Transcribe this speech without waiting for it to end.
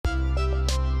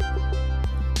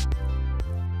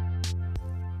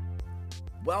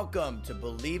Welcome to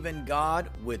Believe in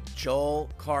God with Joel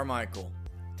Carmichael.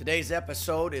 Today's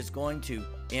episode is going to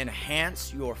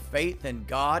enhance your faith in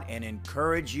God and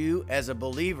encourage you as a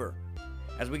believer.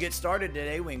 As we get started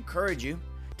today, we encourage you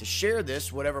to share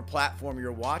this, whatever platform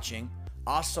you're watching.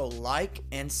 Also like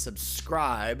and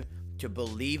subscribe to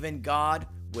Believe in God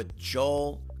with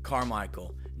Joel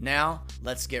Carmichael. Now,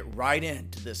 let's get right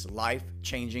into this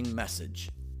life-changing message.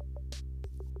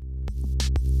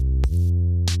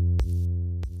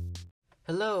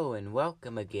 Hello and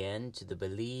welcome again to the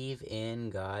Believe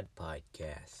in God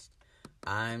podcast.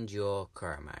 I'm Joel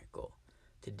Carmichael.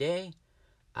 Today,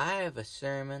 I have a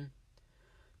sermon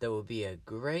that will be a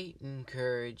great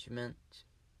encouragement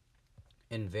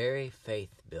and very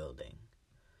faith-building.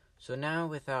 So now,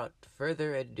 without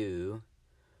further ado,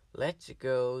 let's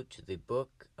go to the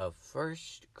book of 1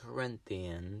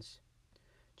 Corinthians,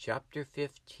 chapter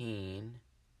 15,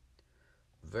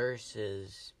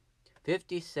 verses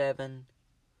 57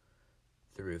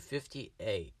 through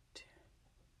 58.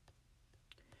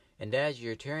 And as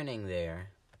you're turning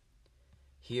there,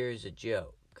 here's a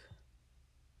joke.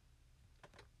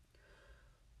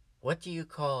 What do you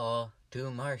call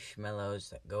two marshmallows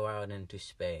that go out into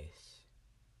space?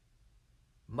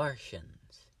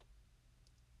 Martians.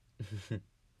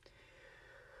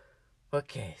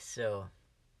 Okay, so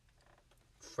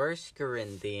 1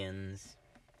 Corinthians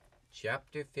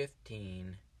chapter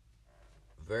 15,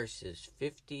 verses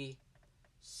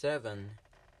 57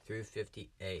 through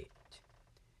 58.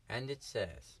 And it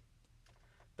says,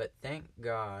 "But thank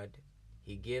God,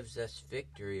 He gives us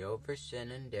victory over sin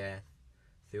and death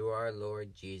through our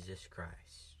Lord Jesus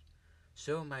Christ.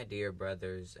 So, my dear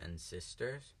brothers and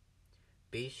sisters,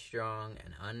 be strong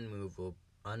and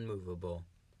unmovable,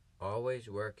 always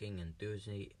working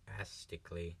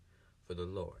enthusiastically for the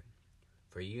Lord.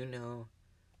 For you know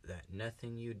that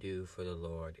nothing you do for the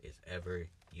Lord is ever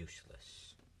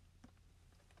useless."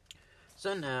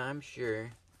 So now I'm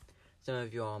sure some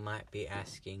of you all might be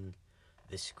asking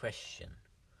this question.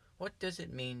 What does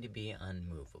it mean to be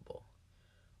unmovable?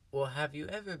 Well, have you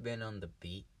ever been on the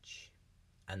beach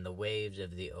and the waves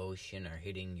of the ocean are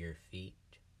hitting your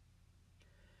feet?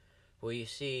 Well, you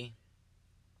see,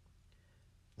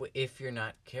 if you're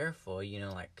not careful,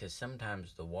 because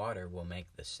sometimes the water will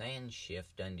make the sand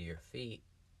shift under your feet.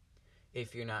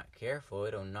 If you're not careful,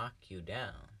 it'll knock you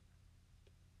down.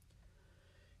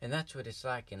 And that's what it's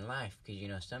like in life,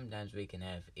 because, sometimes we can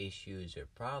have issues or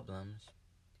problems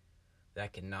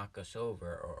that can knock us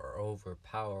over or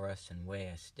overpower us and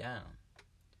weigh us down.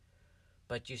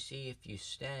 But you see, if you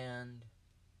stand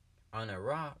on a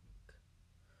rock,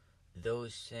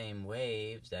 those same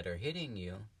waves that are hitting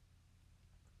you,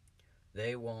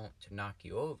 they won't knock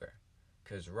you over,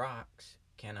 because rocks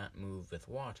cannot move with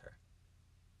water.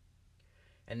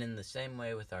 And in the same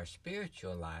way with our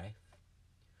spiritual life,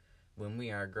 when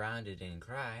we are grounded in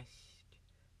Christ,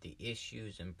 the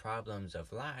issues and problems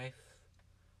of life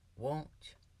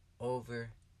won't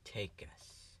overtake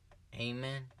us.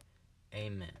 Amen.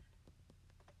 Amen.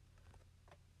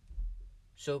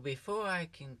 So before I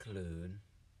conclude,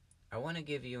 I want to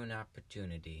give you an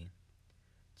opportunity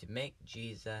to make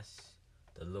Jesus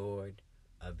the Lord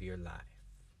of your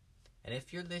life. And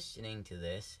if you're listening to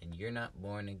this and you're not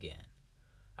born again,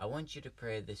 I want you to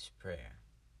pray this prayer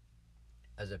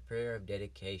as a prayer of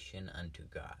dedication unto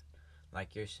God.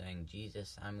 Like you're saying,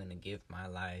 Jesus, I'm going to give my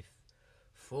life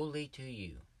fully to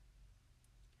you.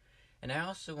 And I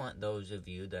also want those of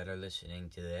you that are listening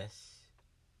to this,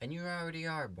 and you already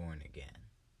are born again,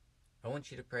 I want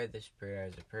you to pray this prayer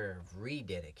as a prayer of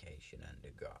rededication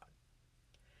unto God.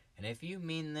 And if you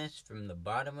mean this from the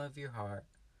bottom of your heart,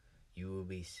 you will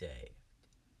be saved.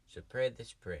 So pray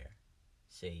this prayer.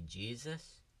 Say,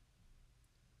 Jesus,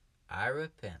 I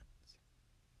repent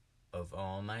of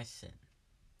all my sin.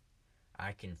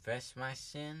 I confess my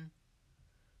sin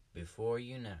before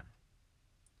you now,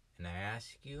 and I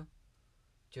ask you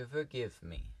to forgive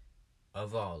me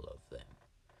of all of them.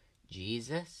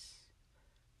 Jesus,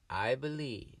 I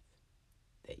believe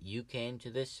that you came to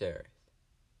this earth.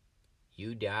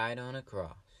 You died on a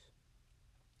cross,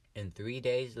 and 3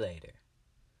 days later,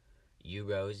 you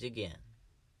rose again,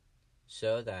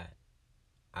 so that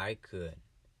I could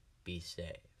be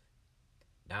saved.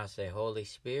 Now say, Holy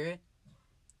Spirit,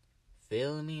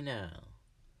 fill me now.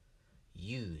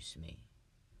 Use me.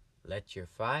 Let your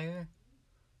fire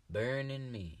burn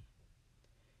in me,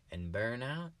 and burn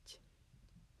out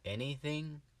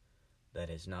anything that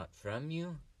is not from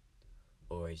you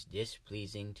or is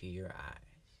displeasing to your eyes.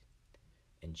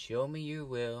 And show me your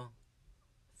will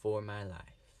for my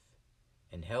life,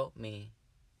 and help me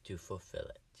to fulfill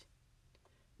it.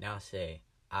 Now say,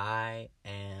 I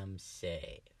am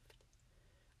saved.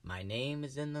 My name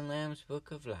is in the Lamb's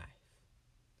Book of Life,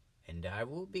 and I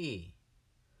will be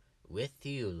with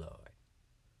you, Lord,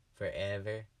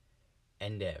 forever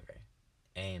and ever.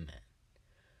 Amen.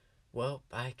 Well,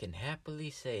 I can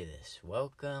happily say this.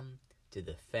 Welcome to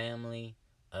the family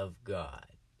of God.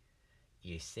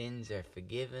 Your sins are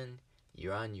forgiven.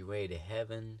 You're on your way to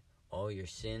heaven. All your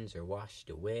sins are washed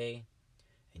away.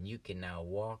 And you can now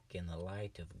walk in the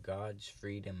light of God's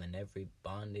freedom, and every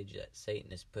bondage that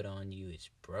Satan has put on you is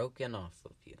broken off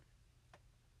of you.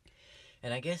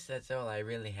 And I guess that's all I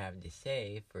really have to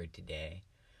say for today.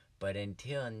 But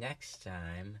until next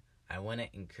time, I want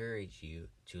to encourage you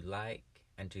to like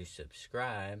and to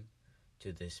subscribe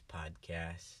to this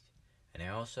podcast. And I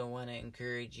also want to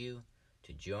encourage you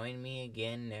to join me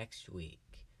again next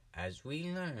week as we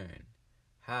learn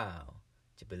how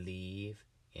to believe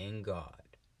in God.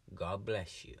 God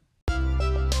bless you.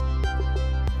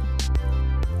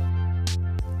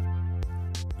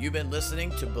 You've been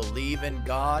listening to Believe in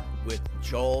God with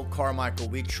Joel Carmichael.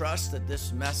 We trust that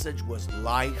this message was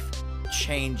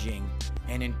life-changing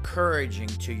and encouraging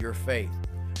to your faith.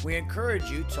 We encourage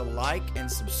you to like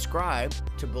and subscribe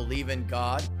to Believe in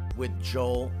God with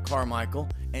Joel Carmichael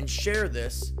and share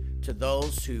this to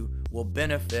those who will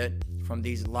benefit from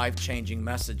these life-changing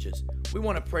messages. We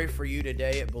want to pray for you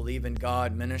today at Believe in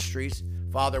God Ministries.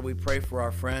 Father, we pray for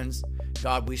our friends.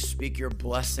 God, we speak your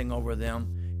blessing over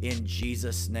them in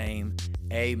Jesus' name.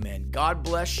 Amen. God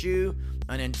bless you.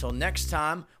 And until next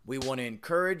time, we want to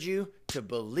encourage you to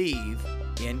believe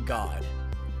in God.